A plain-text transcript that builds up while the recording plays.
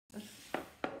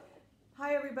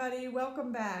everybody,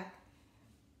 welcome back.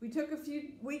 We took a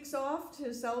few weeks off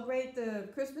to celebrate the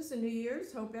Christmas and New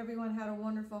Year's. Hope everyone had a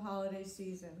wonderful holiday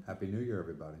season. Happy New Year,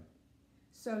 everybody.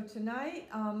 So tonight,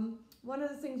 one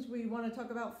of the things we want to talk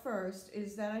about first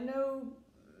is that I know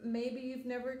maybe you've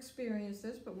never experienced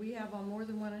this, but we have on more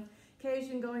than one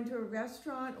occasion going to a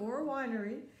restaurant or a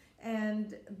winery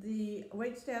and the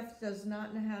waitstaff does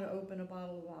not know how to open a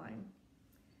bottle of wine.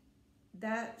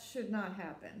 That should not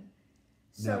happen.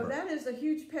 So Never. That is a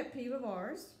huge pet peeve of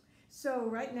ours. So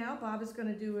right now, Bob is going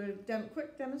to do a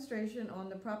quick demonstration on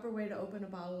the proper way to open a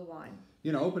bottle of wine.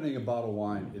 You know, opening a bottle of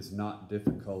wine is not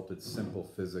difficult. It's simple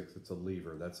physics. It's a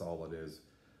lever. That's all it is.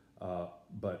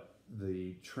 But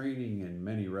the training in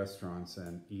many restaurants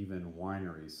and even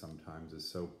wineries sometimes is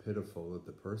so pitiful that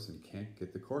the person can't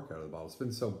get the cork out of the bottle. It's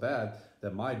been so bad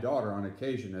that my daughter on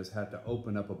occasion has had to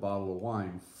open up a bottle of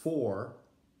wine for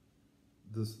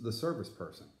the service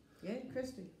person. Yay,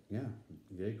 Christy. Yeah,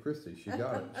 yay, Christy. She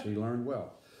got it. She learned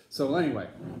well. So anyway,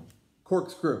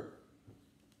 corkscrew.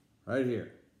 Right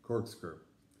here, corkscrew.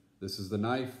 This is the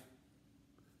knife.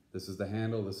 This is the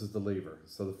handle. This is the lever.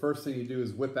 So the first thing you do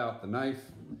is whip out the knife.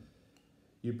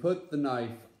 You put the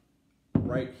knife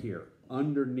right here,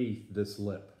 underneath this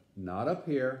lip. Not up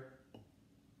here,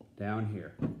 down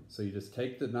here. So you just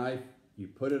take the knife, you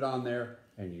put it on there,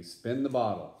 and you spin the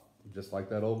bottle. Just like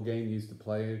that old game you used to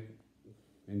play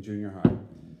in junior high.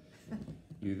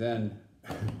 You then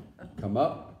come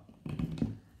up,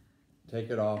 take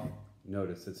it off.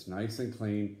 Notice it's nice and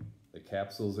clean. The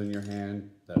capsule's in your hand.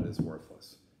 That is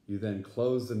worthless. You then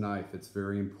close the knife. It's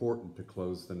very important to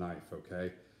close the knife,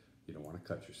 okay? You don't want to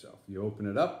cut yourself. You open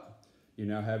it up. You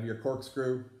now have your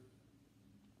corkscrew.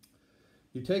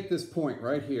 You take this point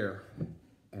right here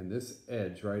and this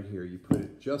edge right here. You put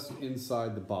it just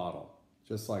inside the bottle,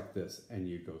 just like this, and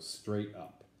you go straight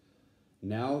up.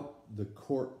 Now the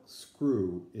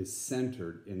corkscrew is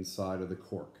centered inside of the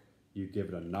cork. You give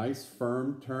it a nice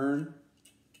firm turn.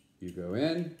 You go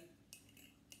in.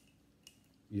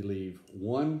 You leave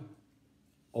one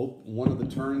of the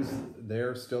turns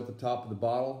there still at the top of the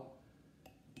bottle.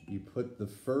 You put the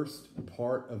first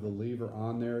part of the lever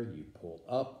on there. You pull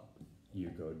up. You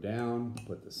go down.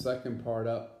 Put the second part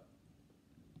up.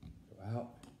 Go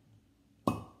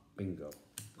out. Bingo.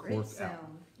 Great Cork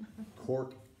sound. out.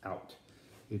 Cork out.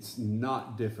 It's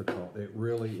not difficult. It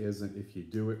really isn't. If you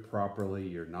do it properly,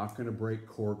 you're not going to break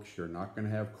corks. You're not going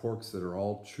to have corks that are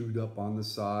all chewed up on the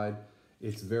side.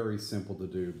 It's very simple to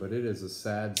do, but it is a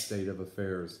sad state of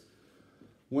affairs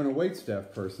when a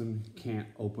waitstaff person can't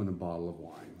open a bottle of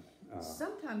wine.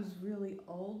 Sometimes really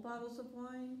old bottles of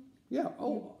wine Yeah,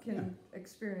 you can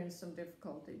experience some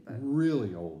difficulty. But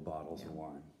really old bottles of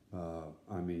wine.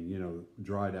 I mean, you know,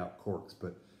 dried out corks,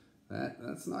 but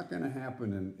that's not going to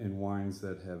happen in wines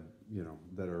that have, you know,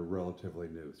 that are relatively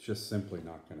new. It's just simply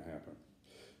not going to happen.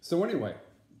 So anyway,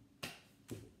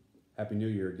 Happy New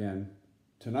Year again.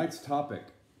 Tonight's topic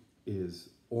is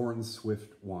Orin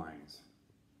Swift wines.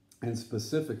 And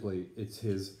specifically, it's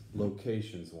his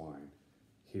locations wine.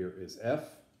 Here is F,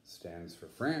 stands for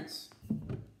France.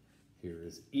 Here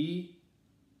is E,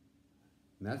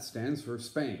 and that stands for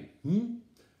Spain.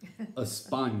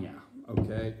 España,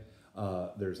 okay?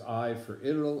 There's I for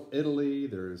Italy,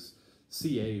 there's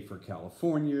CA for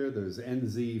California, there's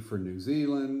NZ for New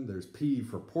Zealand, there's P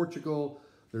for Portugal.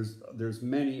 There's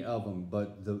many of them,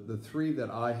 but the three that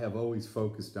I have always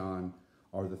focused on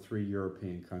are the three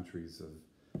European countries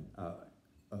of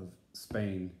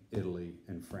Spain, Italy,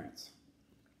 and France.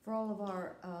 for all of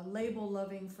our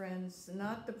label-loving friends,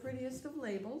 not the prettiest of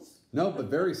labels. No, but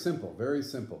very simple, very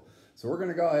simple. So we're going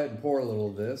to go ahead and pour a little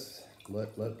of this.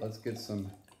 Let's get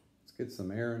some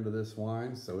air into this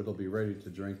wine so it'll be ready to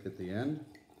drink at the end.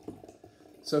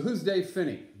 So who's Dave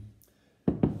Phinney?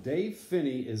 Dave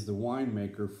Phinney is the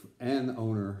winemaker and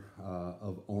owner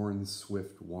of Orin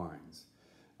Swift Wines.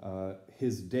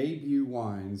 His debut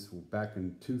wines back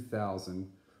in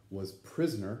 2000 was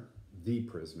Prisoner, The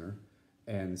Prisoner,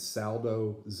 and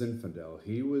Saldo Zinfandel.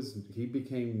 He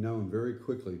became known very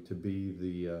quickly to be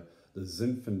the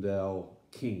Zinfandel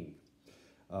king.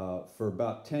 For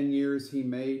about 10 years he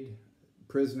made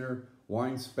Prisoner.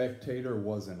 Wine Spectator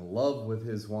was in love with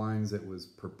his wines. It was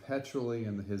perpetually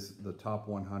in the top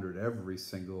 100 every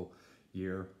single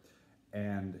year,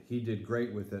 and he did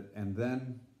great with it. And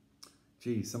then,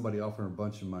 gee, somebody offered him a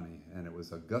bunch of money, and it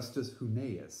was Augustus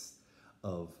Huneeus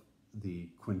of the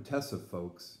Quintessa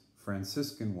folks,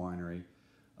 Franciscan winery,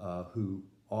 who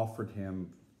offered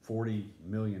him $40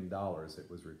 million, it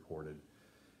was reported.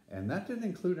 And that didn't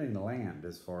include any land,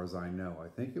 as far as I know. I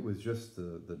think it was just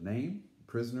the name,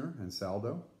 Prisoner and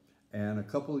Saldo. and a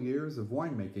couple of years of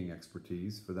winemaking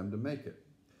expertise for them to make it.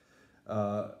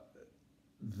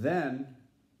 Then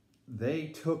they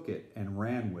took it and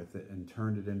ran with it and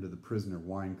turned it into the Prisoner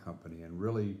Wine Company, and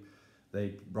really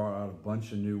they brought out a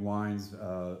bunch of new wines,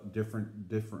 different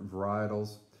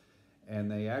varietals,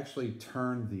 and they actually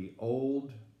turned the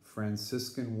old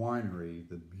Franciscan winery,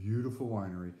 the beautiful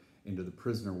winery, into the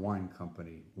Prisoner Wine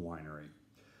Company winery.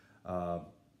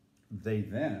 They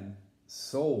then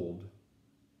sold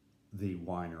the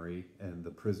winery and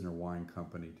the Prisoner Wine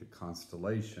Company to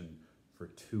Constellation for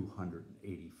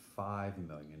 $285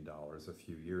 million a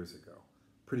few years ago.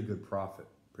 Pretty good profit,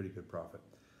 pretty good profit.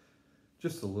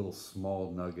 Just a little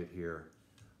small nugget here.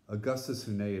 Augustus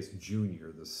Huneeus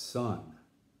Jr., the son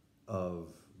of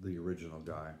the original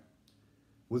guy,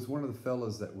 was one of the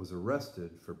fellas that was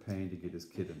arrested for paying to get his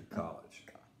kid into college.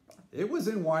 It was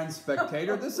in Wine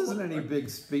Spectator. This isn't any big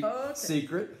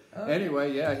secret. Okay.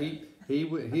 Anyway, yeah, he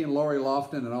and Lori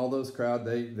Lofton and all those crowd,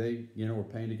 they were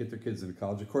paying to get their kids into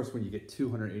college. Of course, when you get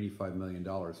 $285 million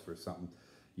for something,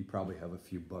 you probably have a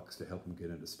few bucks to help them get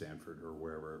into Stanford or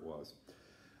wherever it was.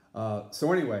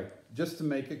 So anyway, just to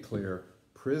make it clear,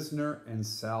 Prisoner and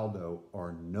Saldo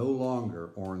are no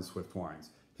longer Orin Swift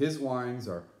wines. His wines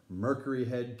are Mercury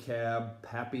Head Cab,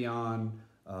 Papillon,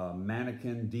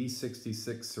 Mannequin,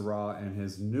 D66 Syrah, and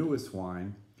his newest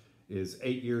wine is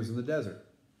 8 Years in the Desert.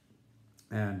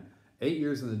 And 8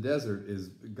 Years in the Desert is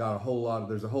got a whole lot of,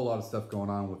 there's a whole lot of stuff going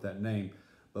on with that name,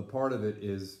 but part of it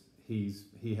is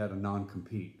he had a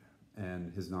non-compete,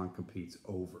 and his non-compete's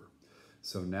over.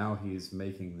 So now he's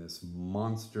making this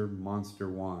monster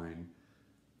wine,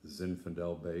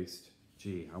 Zinfandel based.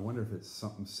 Gee, I wonder if it's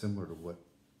something similar to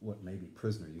what maybe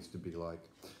Prisoner used to be like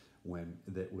when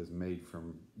that was made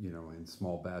from, in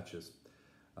small batches.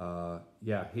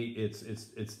 Yeah,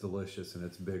 it's delicious and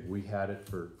it's big. We had it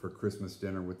for Christmas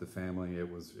dinner with the family. It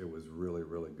was really,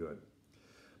 really good.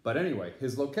 But anyway,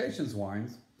 his Locations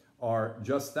wines are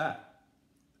just that.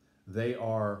 They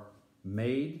are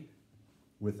made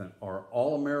with our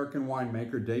all-American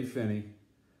winemaker, Dave Finney,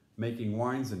 making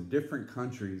wines in different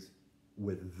countries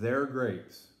with their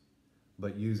grapes,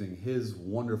 but using his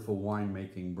wonderful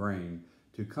winemaking brain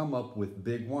to come up with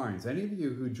big wines. Any of you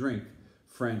who drink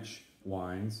French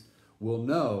wines will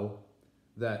know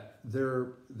that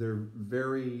they're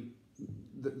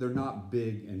not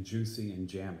big and juicy and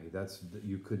jammy.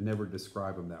 You could never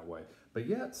describe them that way. But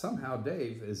yet somehow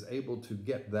Dave is able to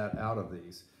get that out of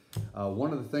these.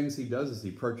 One of the things he does is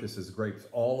he purchases grapes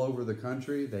all over the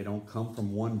country. They don't come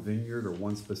from one vineyard or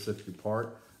one specific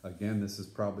part. Again, this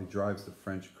probably drives the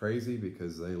French crazy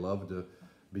because they love to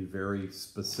be very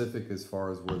specific as far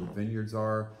as where the vineyards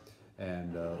are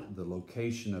and the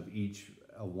location of each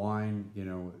wine,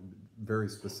 very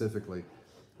specifically.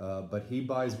 But he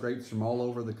buys grapes from all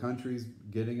over the countries,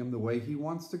 getting them the way he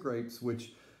wants the grapes,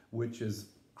 which is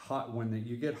hot. When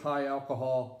you get high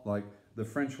alcohol, like the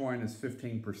French wine is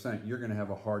 15%, you're going to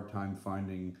have a hard time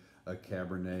finding a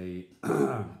Cabernet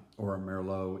or a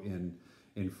Merlot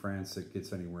in France that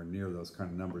gets anywhere near those kind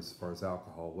of numbers as far as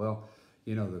alcohol. Well,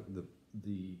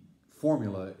 the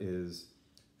formula is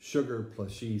sugar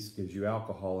plus yeast gives you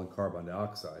alcohol and carbon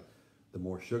dioxide. The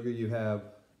more sugar you have,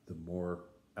 the more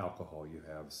alcohol you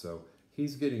have. So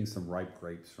he's getting some ripe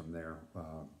grapes from there,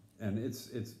 and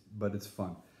but it's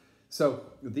fun. So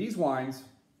these wines,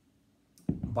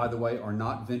 by the way, are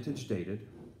not vintage dated.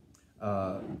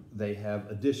 They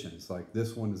have additions, like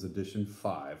this one is edition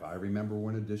 5. I remember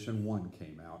when edition 1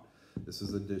 came out. This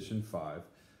is edition 5.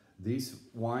 These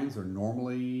wines are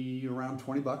normally around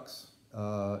 20 bucks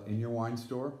in your wine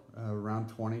store, around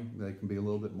 20. They can be a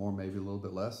little bit more, maybe a little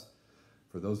bit less.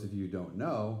 For those of you who don't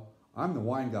know, I'm the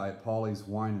wine guy at Pauley's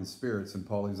Wine and Spirits in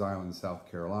Pauley's Island, South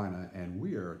Carolina, and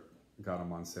we got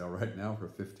them on sale right now for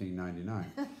 $15.99.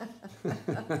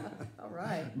 All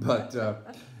right. But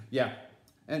yeah,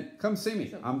 and come see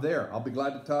me. I'm there. I'll be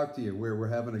glad to talk to you. We're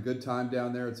having a good time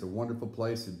down there. It's a wonderful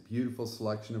place and beautiful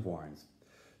selection of wines.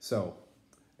 So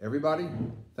everybody,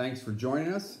 thanks for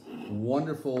joining us.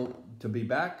 Wonderful to be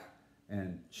back,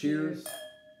 and cheers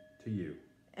to you.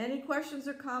 Any questions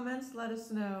or comments, let us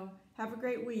know. Have a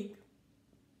great week.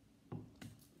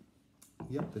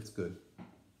 Yep, it's good.